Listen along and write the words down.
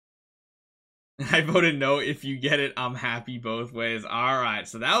I voted no. If you get it, I'm happy both ways. All right,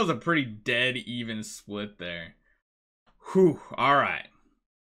 so that was a pretty dead even split there. Whew. All right.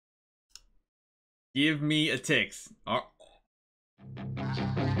 Give me a Tix. Oh.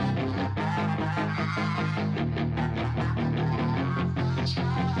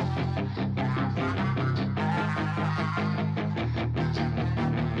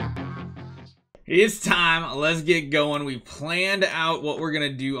 It's time. Let's get going. We planned out what we're going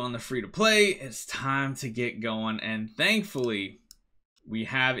to do on the free-to-play. It's time to get going. And thankfully, we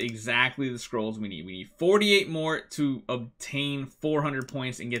have exactly the scrolls we need. We need 48 more to obtain 400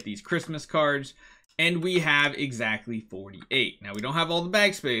 points and get these Christmas cards. And we have exactly 48. Now, we don't have all the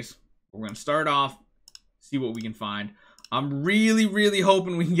bag space. We're going to start off, see what we can find. I'm really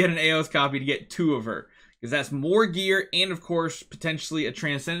hoping we can get an Eloise copy to get 2 of her, because that's more gear and, of course, potentially a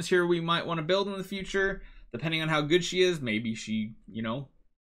Transcendence hero we might want to build in the future, depending on how good she is. Maybe she, you know,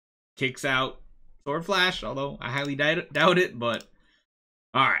 kicks out Sword Flash, although I highly doubt it, but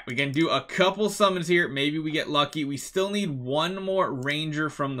alright, we can do a couple summons here. Maybe we get lucky. We still need 1 more Ranger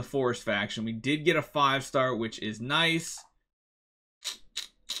from the Forest faction. We did get a 5-star, which is nice.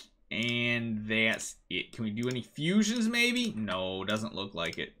 And that's it. Can we do any fusions, maybe? No, doesn't look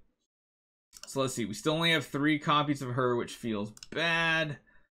like it. So let's see. We still only have 3 copies of her, which feels bad.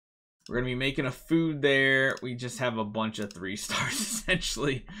 We're going to be making a food there. We just have a bunch of 3-stars,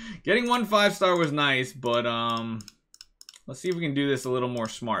 essentially. Getting 1 5-star was nice, but let's see if we can do this a little more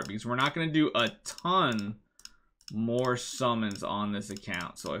smart, because we're not going to do a ton more summons on this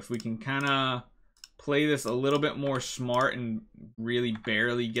account. So if we can kind of play this a little bit more smart and really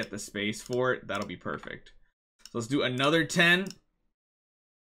barely get the space for it, that'll be perfect. So let's do another 10.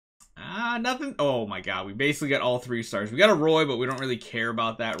 Nothing. Oh my god, we basically got all 3 stars. We got a Roy, but we don't really care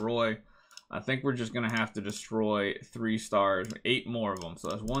about that Roy. I think we're just gonna have to destroy 3 stars, 8 more of them. So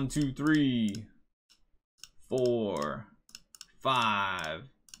that's 1, 2, 3, 4, 5,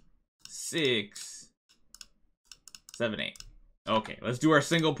 6, 7, 8. Okay, let's do our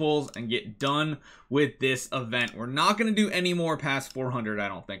single pulls and get done with this event. We're not gonna do any more past 400, I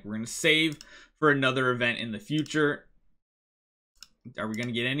don't think. We're gonna save for another event in the future. Are we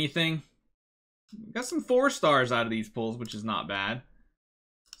gonna get anything? We got some 4 stars out of these pulls, which is not bad.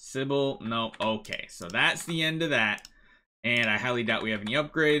 Sybil, no. Okay, so that's the end of that. And I highly doubt we have any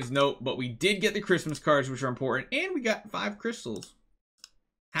upgrades. Nope, but we did get the Christmas cards, which are important. And we got 5 crystals.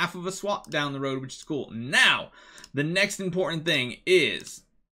 Half of a swap down the road, which is cool. Now, the next important thing is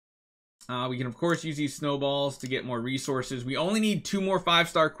we can, of course, use these snowballs to get more resources. We only need 2 more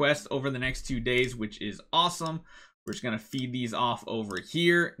 5-star quests over the next 2 days, which is awesome. We're just going to feed these off over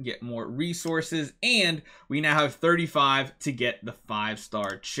here, get more resources, and we now have 35 to get the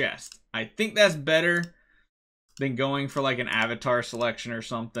 5-star chest. I think that's better than going for like an avatar selection or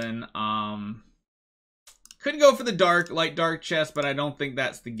something. Could go for the light dark chest, but I don't think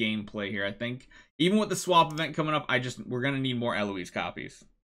that's the gameplay here. I think even with the swap event coming up, we're going to need more Eloise copies.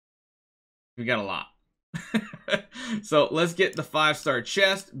 We got a lot. So let's get the 5-star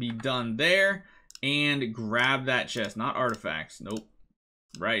chest, be done there. And grab that chest, not artifacts. Nope.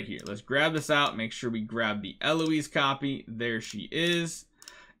 Right here. Let's grab this out. Make sure we grab the Eloise copy. There she is.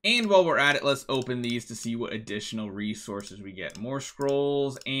 And while we're at it, let's open these to see what additional resources we get. More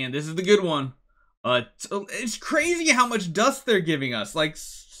scrolls. And this is the good one. It's crazy how much dust they're giving us. Like,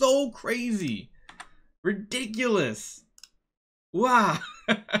 so crazy. Ridiculous. Wow.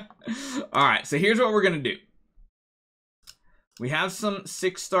 Alright, so here's what we're going to do. We have some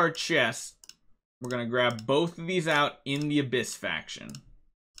 6-star chests. We're going to grab both of these out in the Abyss faction.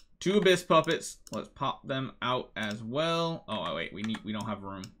 2 Abyss puppets. Let's pop them out as well. Oh, wait. We don't have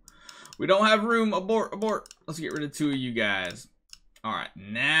room. We don't have room. Abort. Let's get rid of 2 of you guys. All right.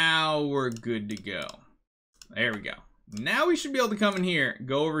 Now we're good to go. There we go. Now we should be able to come in here,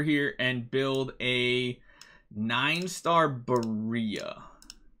 go over here, and build a 9-star Berea.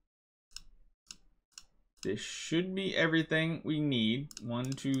 This should be everything we need.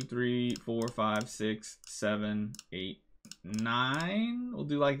 1, 2, 3, 4, 5, 6, 7, 8, 9. We'll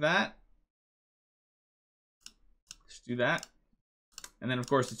do like that. Let's do that. And then, of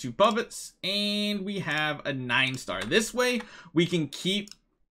course, the 2 puppets. And we have a 9-star. This way, we can keep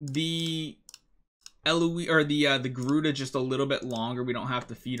the Eloise or the Garuda just a little bit longer. We don't have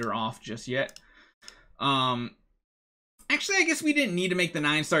to feed her off just yet. Actually, I guess we didn't need to make the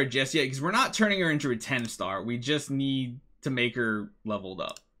 9-star just yet because we're not turning her into a 10-star. We just need to make her leveled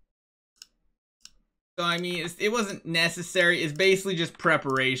up. So, I mean, it wasn't necessary. It's basically just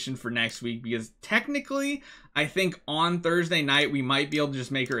preparation for next week because technically, I think on Thursday night, we might be able to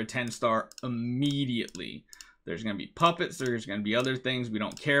just make her a 10-star immediately. There's going to be puppets. There's going to be other things. We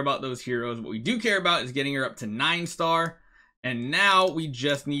don't care about those heroes. What we do care about is getting her up to 9-star. And now we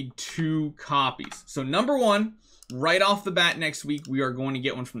just need 2 copies. So number 1, right off the bat next week, we are going to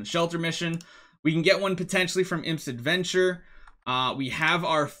get one from the shelter mission. We can get one potentially from Imp's Adventure. We have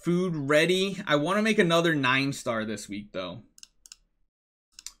our food ready. I want to make another 9-star this week, though.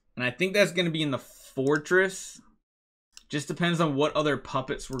 And I think that's going to be in the Fortress. Just depends on what other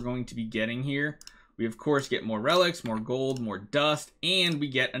puppets we're going to be getting here. We, of course, get more relics, more gold, more dust, and we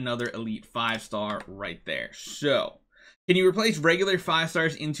get another Elite 5-star right there. So, can you replace regular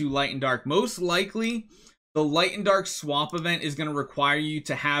 5-stars into Light and Dark? Most likely, the Light and Dark swap event is going to require you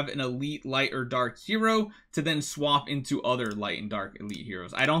to have an Elite Light or Dark hero to then swap into other Light and Dark Elite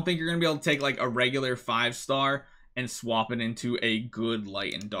heroes. I don't think you're going to be able to take like a regular 5-star and swap it into a good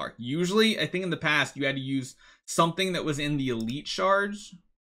Light and Dark. Usually, I think in the past, you had to use something that was in the Elite Shards.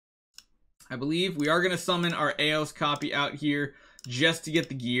 I believe we are going to summon our Eos copy out here just to get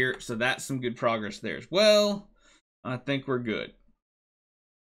the gear. So that's some good progress there as well. I think we're good.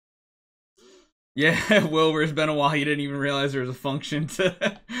 Yeah, Wilbur, it's been a while. You didn't even realize there was a function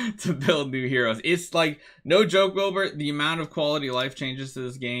to build new heroes. It's like, no joke, Wilbur, the amount of quality of life changes to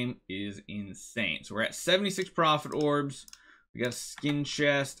this game is insane. So we're at 76 profit orbs. We got a skin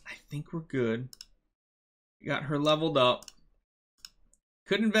chest. I think we're good. We got her leveled up.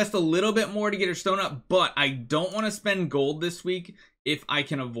 Could invest a little bit more to get her stone up, but I don't want to spend gold this week if I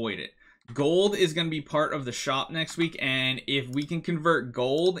can avoid it. Gold is going to be part of the shop next week, and if we can convert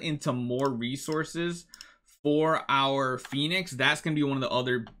gold into more resources for our Phoenix, that's going to be one of the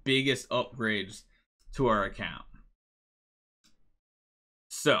other biggest upgrades to our account.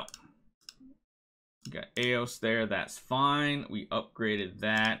 So, we got Eos there, that's fine. We upgraded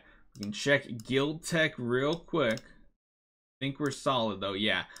that. We can check Guild Tech real quick. I think we're solid though.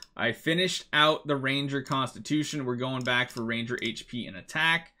 Yeah, I finished out the Ranger Constitution. We're going back for Ranger HP and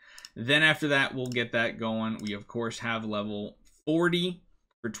attack. Then after that, we'll get that going. We, of course, have level 40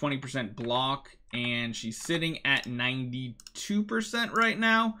 for 20% block, and she's sitting at 92% right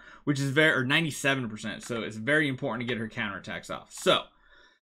now, which is or 97%, so it's very important to get her counterattacks off. So,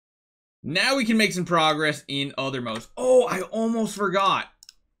 now we can make some progress in other modes. Oh, I almost forgot.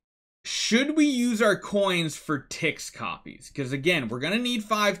 Should we use our coins for Tix copies? Because, again, we're going to need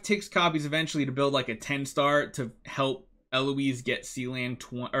 5 Tix copies eventually to build, like, a 10-star to help Eloise get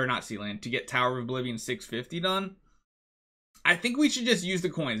to get Tower of Oblivion 650 done. I think we should just use the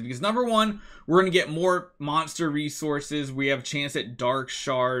coins because number 1, we're going to get more monster resources. We have a chance at dark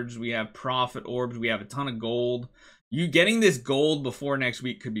shards. We have profit orbs. We have a ton of gold. You getting this gold before next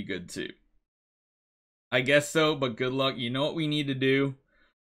week could be good too. I guess so, but good luck. You know what we need to do?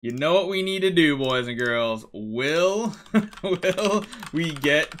 You know what we need to do, boys and girls. Will we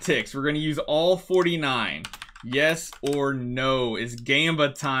get Tix? We're going to use all 49. Yes or no? It's Gamba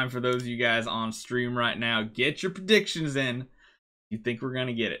time for those of you guys on stream right now. Get your predictions in. You think we're going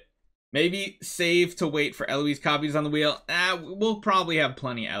to get it. Maybe save to wait for Eloise copies on the wheel. We'll probably have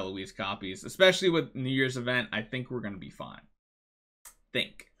plenty of Eloise copies. Especially with New Year's event. I think we're going to be fine.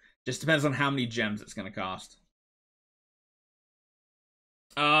 Just depends on how many gems it's going to cost.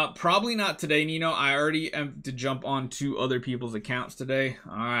 Probably not today, Nino. I already have to jump on 2 other people's accounts today.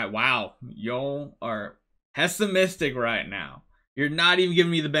 Alright, wow. Y'all are pessimistic right now. You're not even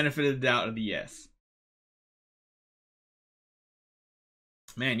giving me the benefit of the doubt of the yes.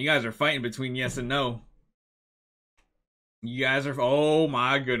 Man, you guys are fighting between yes and no. You guys are... Oh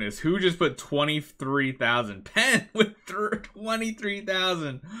my goodness. Who just put 23,000? Pen with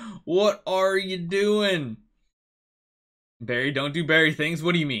 23,000. What are you doing? Barry, don't do Barry things.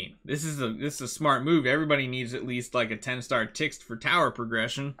 What do you mean? This is a smart move. Everybody needs at least like a 10-star Tix for tower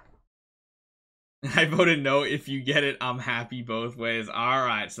progression. I voted no. If you get it, I'm happy both ways. All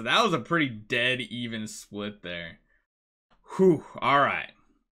right, so that was a pretty dead even split there. Whew. All right.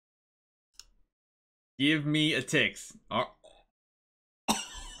 Give me a Tix. The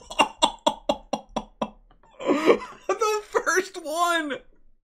first one.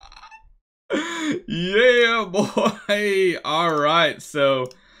 Yeah, boy. All right, so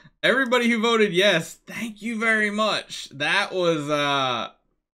everybody who voted yes, thank you very much. That was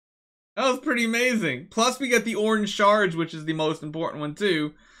pretty amazing. Plus, we get the orange shards, which is the most important one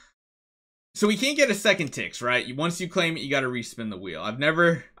too. So we can't get a second Tix, right? Once you claim it, you got to respin the wheel. I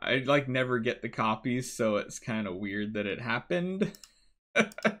never get the copies, so it's kind of weird that it happened.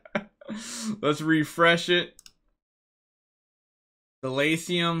 Let's refresh it.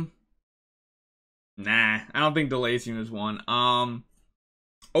 Delacium. Nah, I don't think Delacium is one.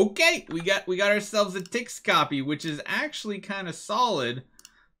 Okay, we got ourselves a Tix copy, which is actually kind of solid.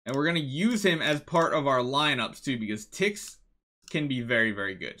 And we're going to use him as part of our lineups too, because ticks can be very,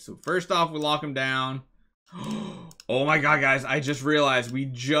 very good. So first off, we lock him down. Oh my god, guys, I just realized we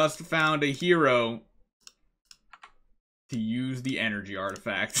just found a hero to use the energy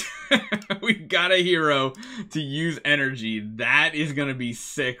artifact. We got a hero to use energy. That is going to be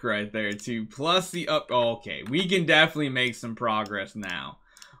sick right there too. Plus the up. Oh, okay, we can definitely make some progress now.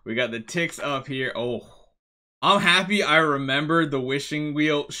 We got the ticks up here. Oh, I'm happy I remembered the wishing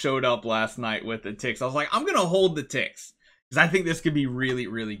wheel showed up last night with the ticks. I was like, I'm going to hold the ticks because I think this could be really,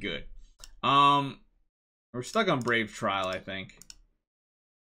 really good. We're stuck on Brave Trial, I think.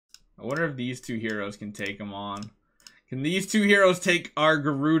 I wonder if these two heroes can take them on. Can these two heroes take our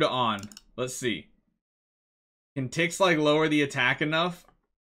Garuda on? Let's see. Can ticks like lower the attack enough?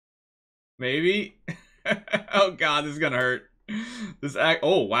 Maybe. Oh god, this is gonna hurt.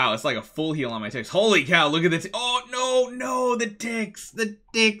 Oh wow, it's like a full heal on my ticks. Holy cow, look at this. Oh no, the ticks, the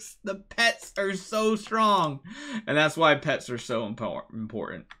pets are so strong, and that's why pets are so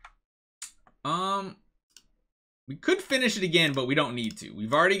important. We could finish it again, but we don't need to.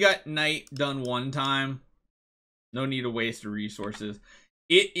 We've already got night done one time. No need to waste resources.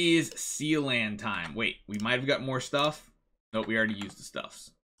 It is Sealand time. Wait, we might have got more stuff. Nope, we already used the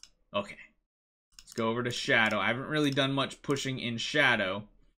stuffs. Okay. Let's go over to Shadow. I haven't really done much pushing in Shadow.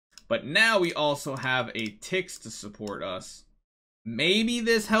 But now we also have a Ticks to support us. Maybe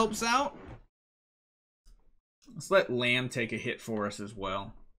this helps out. Let's let Lamb take a hit for us as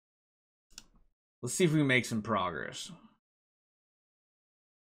well. Let's see if we can make some progress.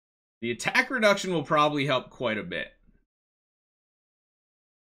 The attack reduction will probably help quite a bit.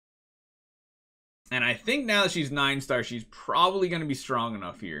 And I think now that she's 9-star, she's probably going to be strong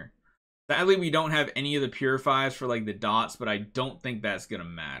enough here. Sadly, we don't have any of the purifiers for like the dots, but I don't think that's going to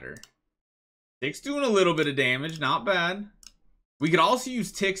matter. Ticks doing a little bit of damage, not bad. We could also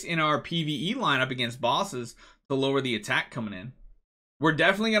use Ticks in our PvE lineup against bosses to lower the attack coming in. We're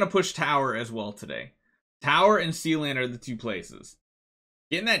definitely going to push Tower as well today. Tower and Sealand are the two places.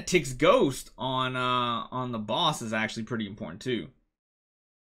 Getting that Ticks Ghost on the boss is actually pretty important too.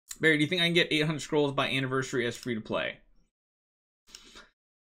 Barry, do you think I can get 800 scrolls by anniversary as free to play?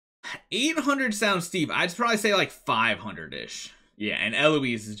 800 sounds steep. I'd probably say like 500-ish. Yeah, and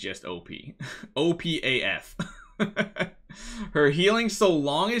Eloise is just OP. OP AF. Her healing, so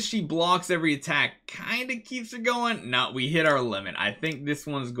long as she blocks every attack, kind of keeps her going. No, we hit our limit. I think this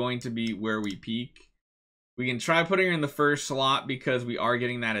one's going to be where we peak. We can try putting her in the first slot because we are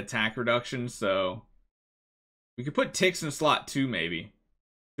getting that attack reduction, so we could put Ticks in slot 2 maybe.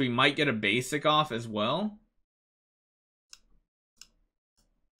 We might get a basic off as well.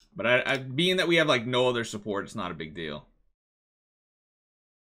 But being that we have like no other support, it's not a big deal.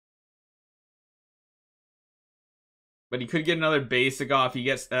 But he could get another basic off. He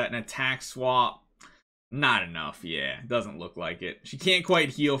gets an attack swap. Not enough, yeah. Doesn't look like it. She can't quite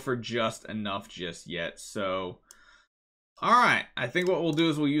heal for just enough just yet, so... Alright, I think what we'll do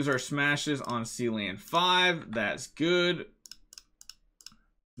is we'll use our smashes on Sealand 5. That's good.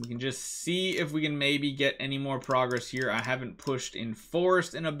 We can just see if we can maybe get any more progress here. I haven't pushed in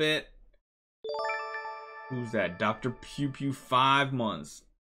Forest in a bit. Who's that? Dr. Pew Pew 5 months.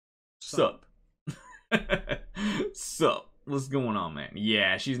 Sup? Sup? What's going on, man?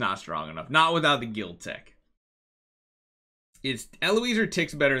 Yeah, she's not strong enough. Not without the guild tech. Is Eloise or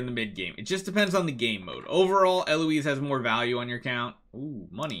Ticks better in the mid game? It just depends on the game mode. Overall, Eloise has more value on your count. Ooh,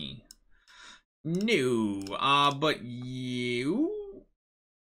 money. No. But you...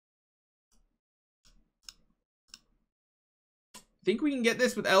 Think we can get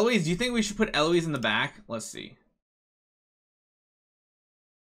this with Eloise? Do you think we should put Eloise in the back? Let's see.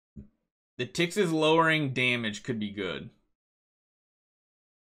 The Ticks' lowering damage could be good.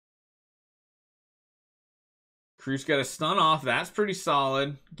 Crew's got a stun off. That's pretty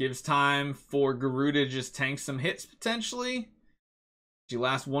solid. Gives time for Garuda to just tank some hits potentially. She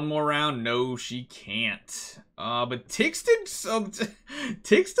lasts one more round. No, she can't. But Ticks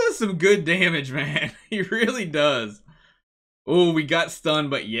does some good damage, man. He really does. Oh, we got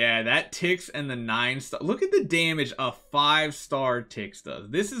stunned, but yeah, that Ticks and the 9-star. Look at the damage a 5-star Ticks does.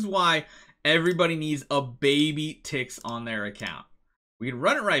 This is why everybody needs a baby Ticks on their account. We can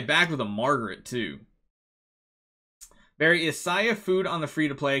run it right back with a Margaret, too. Barry, is Saya food on the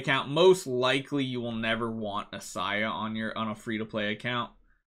free-to-play account? Most likely you will never want a Saya on a free-to-play account.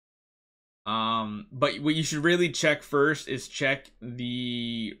 But what you should really check first is check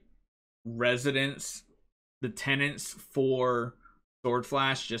the residents, the tenants for Sword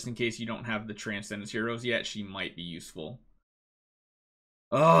Flash, just in case you don't have the Transcendence heroes yet. She might be useful.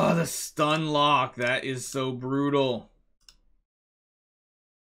 Oh, the stun lock. That is so brutal.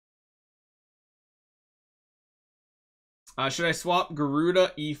 Should I swap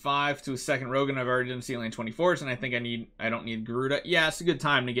Garuda E5 to a second Rogan? I've already done Sea Lane 24s, and I think I don't need Garuda. Yeah, it's a good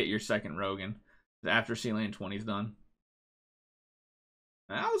time to get your second Rogan after Sea Lane 20 is done.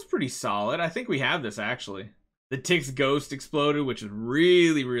 That was pretty solid. I think we have this, actually. The Tix Ghost exploded, which is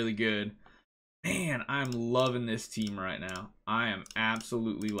really, really good. Man, I'm loving this team right now. I am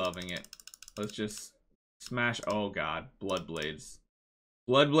absolutely loving it. Let's just smash. Oh, God. Bloodblades.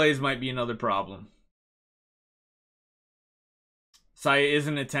 Bloodblades might be another problem. Saya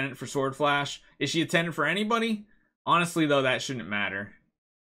isn't a tenant for Sword Flash. Is she a tenant for anybody? Honestly, though, that shouldn't matter.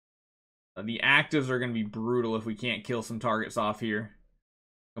 The actives are going to be brutal if we can't kill some targets off here.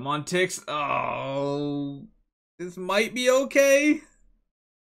 Come on, Tix. Oh, this might be okay.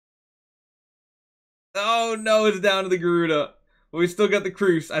 Oh, no, it's down to the Garuda. But we still got the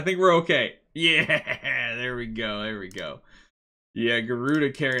Cruise. I think we're okay. Yeah, there we go. There we go. Yeah,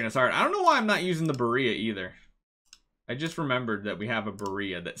 Garuda carrying us hard. I don't know why I'm not using the Berea either. I just remembered that we have a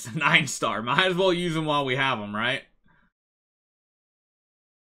Berea that's a 9-star. Might as well use them while we have them, right?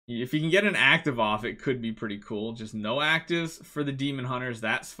 If you can get an active off, it could be pretty cool. Just no actives for the Demon Hunters.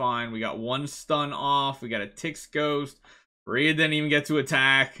 That's fine. We got 1 stun off. We got a Tix Ghost. Berea didn't even get to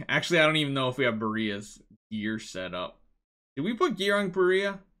attack. Actually, I don't even know if we have Berea's gear set up. Did we put gear on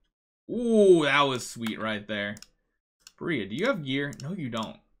Berea? Ooh, that was sweet right there. Berea, do you have gear? No, you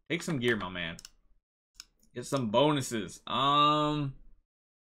don't. Take some gear, my man. Get some bonuses. Let's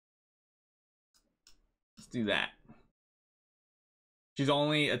do that. She's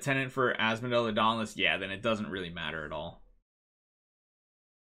only a tenant for Asmodel the Dauntless. Yeah, then it doesn't really matter at all.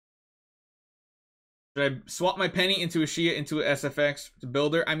 Should I swap my Penny into a Shia into a SFX to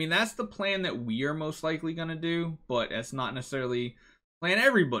build her? I mean, that's the plan that we are most likely going to do, but that's not necessarily the plan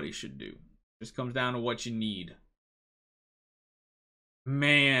everybody should do. It just comes down to what you need.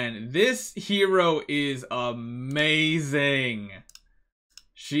 Man, this hero is amazing.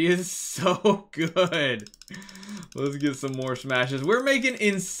 She is so good. Let's get some more smashes. We're making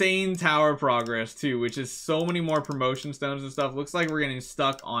insane tower progress too, which is so many more promotion stones and stuff. Looks like we're getting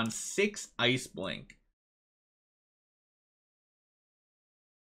stuck on 6 Ice Blink.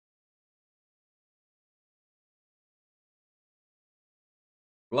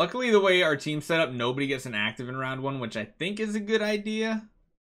 Luckily, the way our team's set up, nobody gets an active in round 1, which I think is a good idea.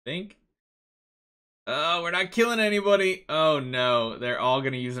 Oh, we're not killing anybody. Oh, no. They're all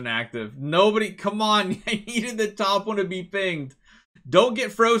going to use an active. Nobody. Come on. I needed the top one to be pinged. Don't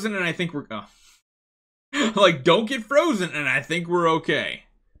get frozen, and I think we're... Oh. Like, don't get frozen, and I think we're okay.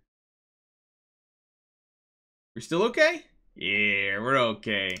 We're still okay? Yeah, we're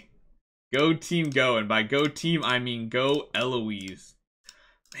okay. Go team go. And by go team, I mean go Eloise.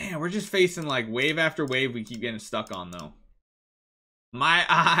 Man, we're just facing like wave after wave we keep getting stuck on though. My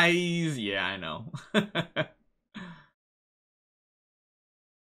eyes. Yeah, I know.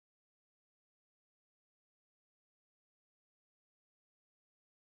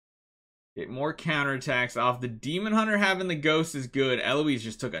 Get more counterattacks off. The Demon Hunter having the Ghost is good. Eloise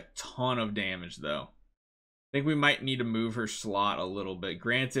just took a ton of damage though. I think we might need to move her slot a little bit.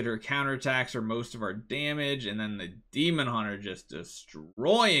 Granted, her counterattacks are most of our damage, and then the Demon Hunter just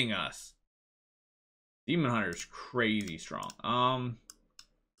destroying us. Demon Hunter is crazy strong.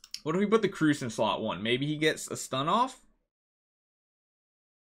 What if we put the Cruise in slot 1? Maybe he gets a stun off?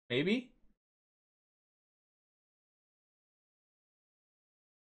 Maybe?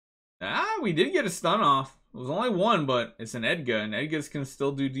 Ah, we did get a stun off. It was only 1, but it's an Edgar, and Edgars can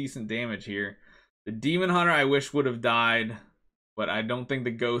still do decent damage here. The Demon Hunter I wish would have died, but I don't think the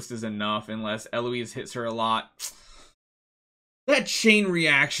Ghost is enough unless Eloise hits her a lot. That chain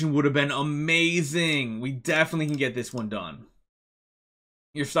reaction would have been amazing. We definitely can get this one done.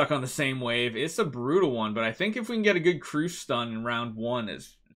 You're stuck on the same wave. It's a brutal one, but I think if we can get a good Cruise stun in round 1,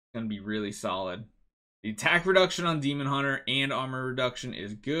 it's going to be really solid. The attack reduction on Demon Hunter and armor reduction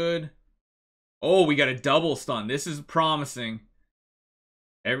is good. Oh, we got a double stun. This is promising.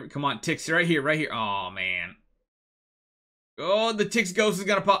 Come on, Tix, right here, right here. Oh, man. Oh, the Tix Ghost is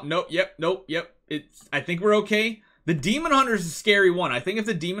gonna pop. Nope, yep, nope, yep. I think we're okay. The Demon Hunter's a scary one. I think if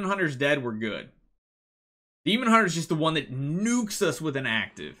the Demon Hunter's dead, we're good. Demon Hunter's just the one that nukes us with an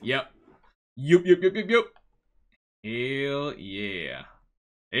active. Yep. Yup. Hell yeah.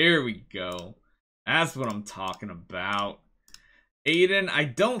 There we go. That's what I'm talking about. Aiden, I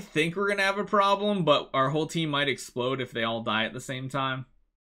don't think we're gonna have a problem, but our whole team might explode if they all die at the same time.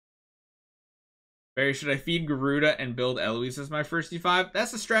 Barry, should I feed Garuda and build Eloise as my first D5?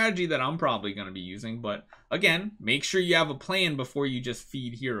 That's a strategy that I'm probably going to be using, but again, make sure you have a plan before you just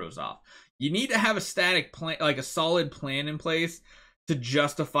feed heroes off. You need to have a static plan, like a solid plan in place to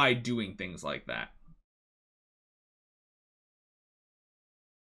justify doing things like that.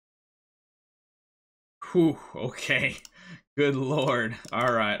 Whew, okay. Good lord.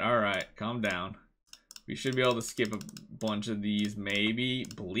 Alright. Calm down. We should be able to skip a bunch of these, maybe.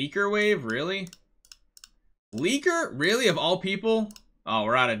 Bleaker wave? Really? Bleaker? Really? Of all people? Oh,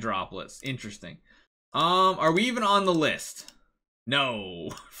 we're out of droplets. Interesting. Are we even on the list? No.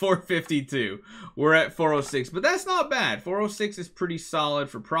 452. We're at 406, but that's not bad. 406 is pretty solid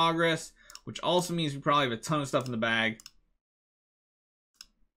for progress, which also means we probably have a ton of stuff in the bag.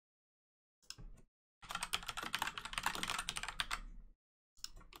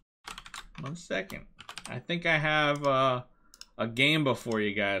 One second. I think I have a game for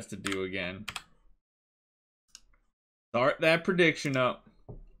you guys to do again. Start that prediction up.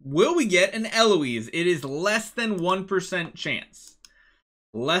 Will we get an Eloise? It is less than 1% chance.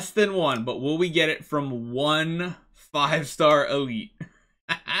 Less than 1, but will we get it from one 5-star elite?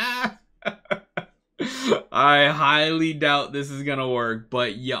 I highly doubt this is gonna work,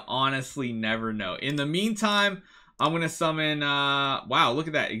 but you honestly never know. In the meantime, I'm gonna summon, wow, look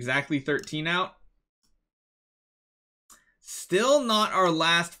at that, exactly 13 out. Still not our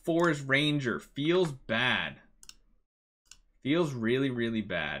last Forest Ranger. Feels bad. Feels really, really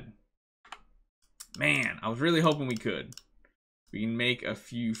bad. Man, I was really hoping we could. We can make a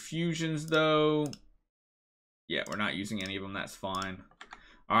few fusions, though. Yeah, we're not using any of them. That's fine.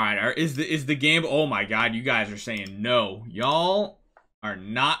 All right, is the game... Oh, my God, you guys are saying no. Y'all are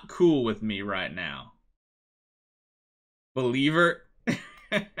not cool with me right now. Believer.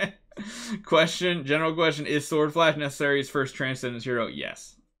 Question, general question, is Sword Flash necessary as first Transcendence hero?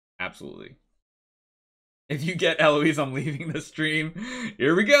 Yes, absolutely. If you get Eloise, I'm leaving the stream.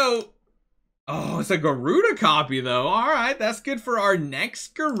 Here we go. Oh, it's a Garuda copy, though. All right, that's good for our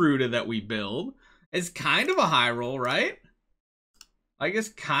next Garuda that we build. It's kind of a high roll, right? I guess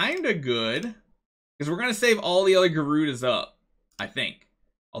kind of good. Because we're going to save all the other Garudas up, I think.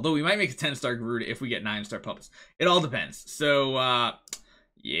 Although we might make a 10-star Garuda if we get 9-star puppets. It all depends. So,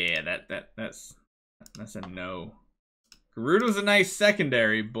 yeah, that's a no. Garuda was a nice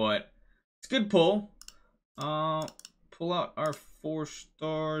secondary, but it's a good pull. Pull out our 4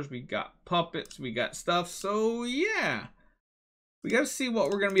 stars. We got puppets. We got stuff. So, yeah. We got to see what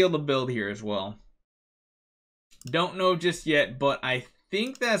we're going to be able to build here as well. Don't know just yet, but I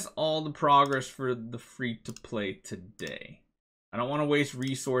think that's all the progress for the free-to-play today. I don't want to waste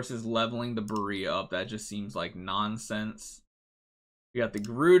resources leveling the Berea up. That just seems like nonsense. We got the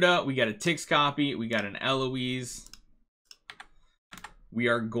Garuda. We got a Tix copy. We got an Eloise. We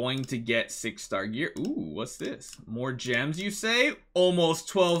are going to get 6-star gear. Ooh, what's this? More gems, you say? Almost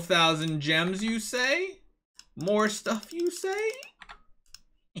 12,000 gems, you say? More stuff, you say?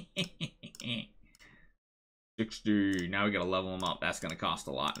 60. Now we gotta level them up. That's gonna cost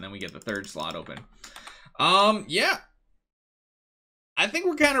a lot. And then we get the 3rd slot open. Yeah. I think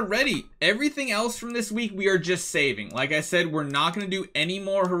we're kind of ready. Everything else from this week, we are just saving. Like I said, we're not going to do any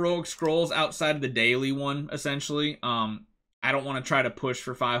more heroic scrolls outside of the daily one, essentially. I don't want to try to push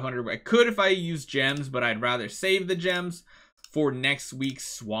for 500. I could if I use gems, but I'd rather save the gems for next week's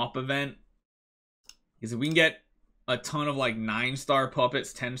swap event. Because if we can get a ton of like 9-star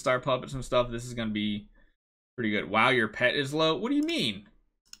puppets, 10-star puppets and stuff, this is going to be pretty good. Wow, your pet is low? What do you mean?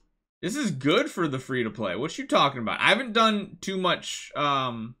 This is good for the free-to-play. What you talking about? I haven't done too much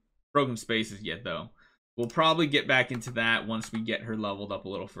Broken Spaces yet, though. We'll probably get back into that once we get her leveled up a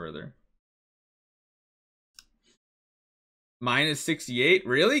little further. Minus 68?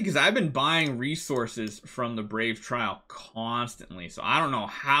 Really? Because I've been buying resources from the Brave Trial constantly. So I don't know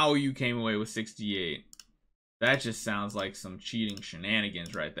how you came away with 68. That just sounds like some cheating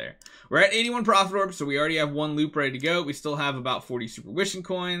shenanigans right there. We're at 81 profit orbs, so we already have 1 loop ready to go. We still have about 40 super wishing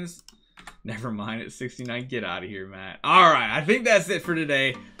coins. Never mind, it's 69. Get out of here, Matt. All right, I think that's it for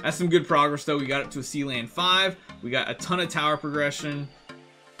today. That's some good progress, though. We got up to a Sealand 5. We got a ton of tower progression.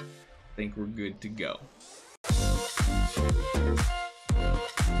 I think we're good to go.